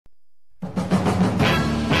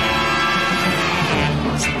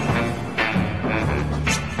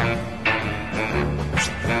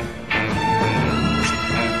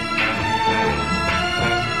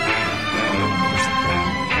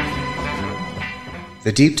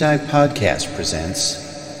The Deep Dive Podcast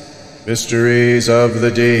presents Mysteries of the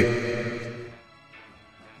Deep.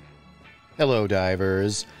 Hello,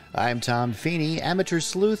 divers. I'm Tom Feeney, amateur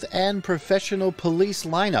sleuth and professional police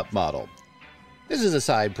lineup model. This is a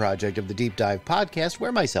side project of the Deep Dive Podcast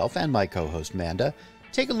where myself and my co-host Manda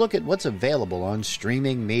take a look at what's available on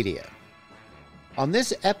streaming media. On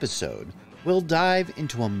this episode, we'll dive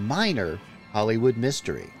into a minor Hollywood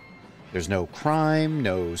mystery. There's no crime,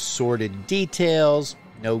 no sordid details,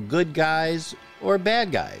 no good guys or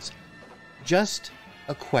bad guys. Just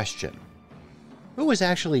a question. Who was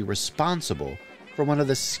actually responsible for one of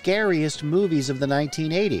the scariest movies of the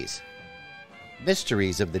 1980s?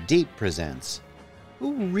 Mysteries of the Deep presents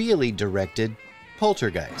Who Really Directed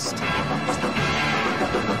Poltergeist?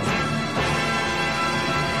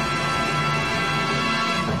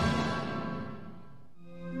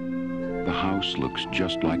 The house looks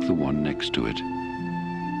just like the one next to it,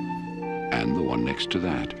 and the one next to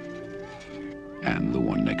that, and the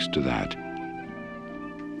one next to that.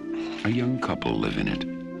 A young couple live in it.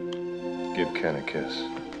 Give Ken a kiss.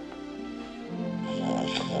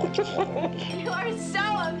 You are so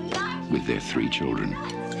obnoxious. With their 3 children.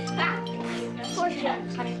 Of course you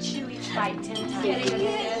don't kind of chew each bite 10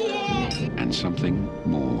 times. And something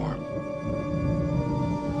more.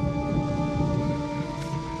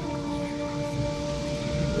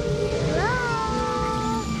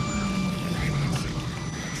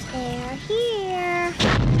 They're here.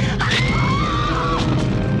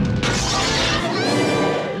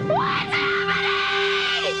 What's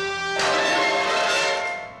happening?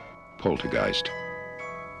 Poltergeist.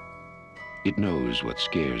 It knows what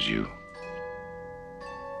scares you.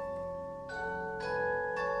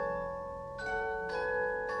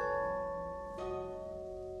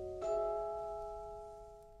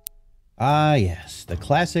 Ah yes, the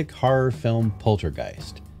classic horror film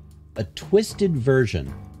Poltergeist. A twisted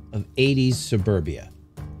version of 80s suburbia,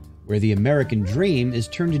 where the American dream is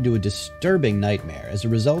turned into a disturbing nightmare as a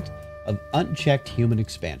result of unchecked human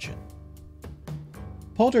expansion.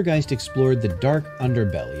 Poltergeist explored the dark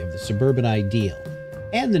underbelly of the suburban ideal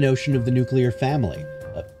and the notion of the nuclear family,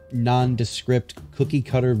 a nondescript,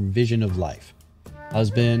 cookie-cutter vision of life.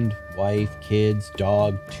 Husband, wife, kids,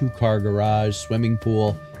 dog, 2-car garage, swimming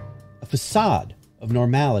pool, a facade of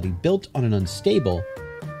normality built on an unstable,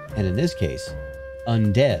 and in this case,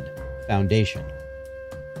 undead foundation.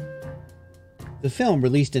 The film,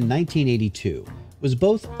 released in 1982, was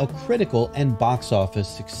both a critical and box office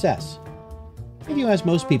success. If you ask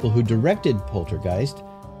most people who directed Poltergeist,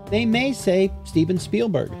 they may say Steven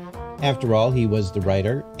Spielberg. After all, he was the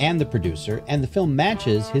writer and the producer, and the film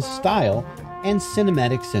matches his style and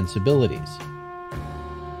cinematic sensibilities.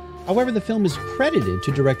 However, the film is credited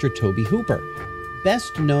to director Tobe Hooper,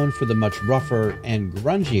 best known for the much rougher and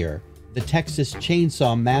grungier The Texas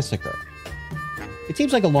Chainsaw Massacre. It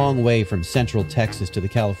seems like a long way from central Texas to the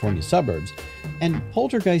California suburbs, and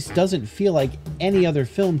Poltergeist doesn't feel like any other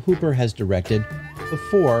film Hooper has directed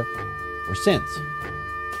before or since.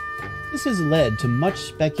 This has led to much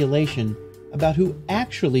speculation about who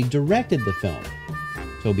actually directed the film,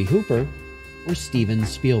 Tobe Hooper or Steven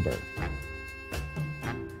Spielberg.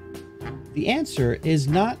 The answer is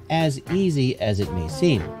not as easy as it may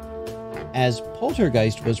seem. As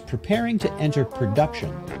Poltergeist was preparing to enter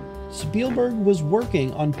production, Spielberg was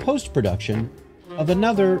working on post-production of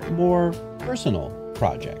another, more personal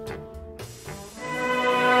project.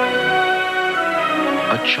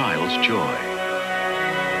 A child's joy,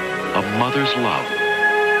 a mother's love,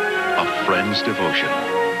 a friend's devotion.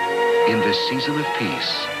 In this season of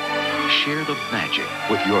peace, share the magic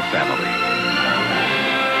with your family.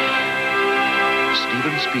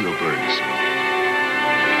 Steven Spielberg's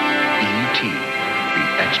E.T., the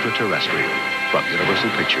Extraterrestrial, from Universal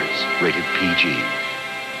Pictures, rated PG.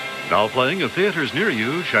 Now playing at theaters near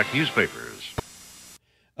you, check newspapers.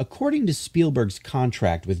 According to Spielberg's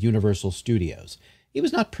contract with Universal Studios, he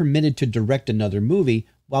was not permitted to direct another movie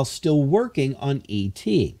while still working on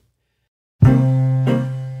E.T.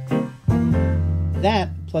 That,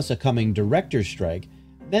 plus a coming director's strike,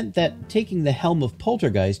 meant that taking the helm of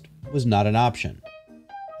Poltergeist was not an option.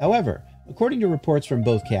 However, according to reports from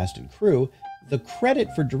both cast and crew, the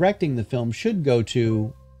credit for directing the film should go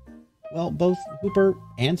to, well, both Hooper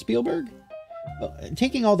and Spielberg? Well,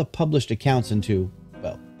 taking all the published accounts into,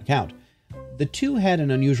 account, the two had an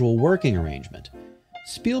unusual working arrangement.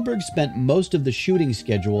 Spielberg spent most of the shooting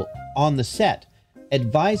schedule on the set,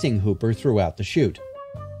 advising Hooper throughout the shoot.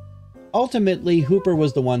 Ultimately, Hooper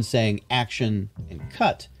was the one saying action and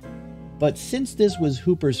cut, but since this was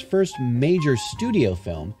Hooper's first major studio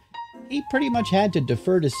film, he pretty much had to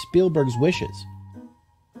defer to Spielberg's wishes.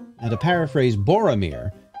 Now, to paraphrase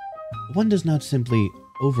Boromir, one does not simply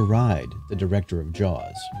override the director of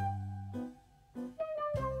Jaws.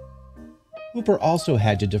 Hooper also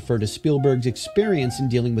had to defer to Spielberg's experience in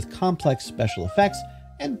dealing with complex special effects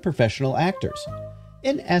and professional actors.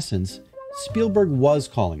 In essence, Spielberg was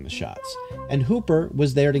calling the shots, and Hooper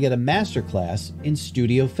was there to get a masterclass in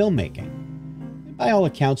studio filmmaking. And by all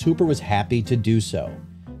accounts, Hooper was happy to do so.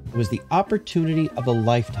 It was the opportunity of a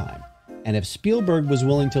lifetime, and if Spielberg was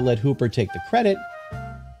willing to let Hooper take the credit,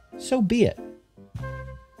 so be it.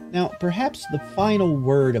 Now, perhaps the final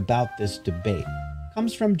word about this debate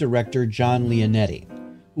comes from director John Leonetti,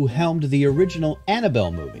 who helmed the original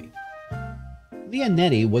Annabelle movie.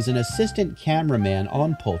 Leonetti was an assistant cameraman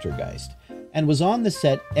on Poltergeist and was on the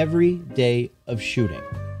set every day of shooting.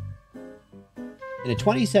 In a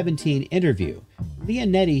 2017 interview,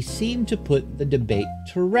 Leonetti seemed to put the debate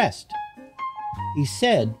to rest. He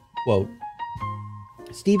said, quote,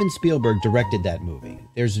 "Steven Spielberg directed that movie.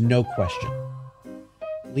 There's no question."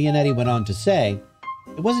 Leonetti went on to say,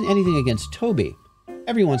 "It wasn't anything against Toby.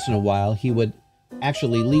 Every once in a while, he would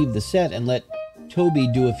actually leave the set and let Toby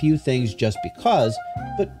do a few things just because,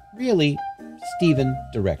 but really, Steven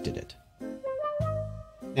directed it."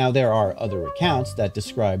 Now, there are other accounts that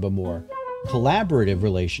describe a more collaborative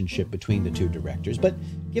relationship between the two directors, but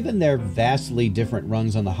given their vastly different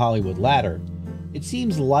rungs on the Hollywood ladder, it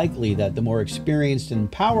seems likely that the more experienced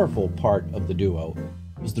and powerful part of the duo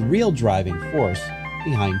was the real driving force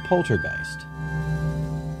behind Poltergeist.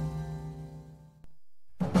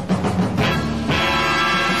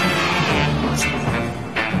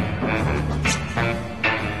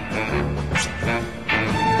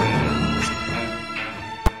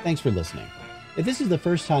 Thanks for listening. If this is the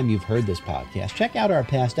first time you've heard this podcast, check out our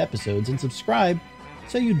past episodes and subscribe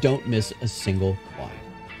so you don't miss a single one.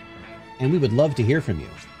 And we would love to hear from you.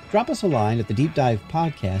 Drop us a line at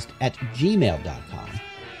thedeepdivepodcast@gmail.com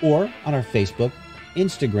or on our Facebook,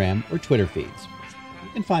 Instagram, or Twitter feeds. You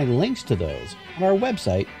can find links to those on our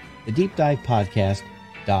website,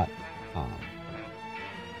 thedeepdivepodcast.com.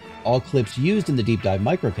 All clips used in the Deep Dive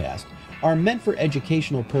Microcast are meant for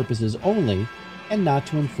educational purposes only and not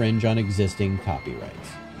to infringe on existing copyrights.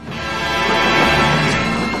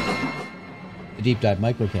 The Deep Dive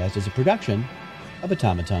Microcast is a production of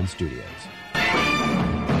Automaton Studios.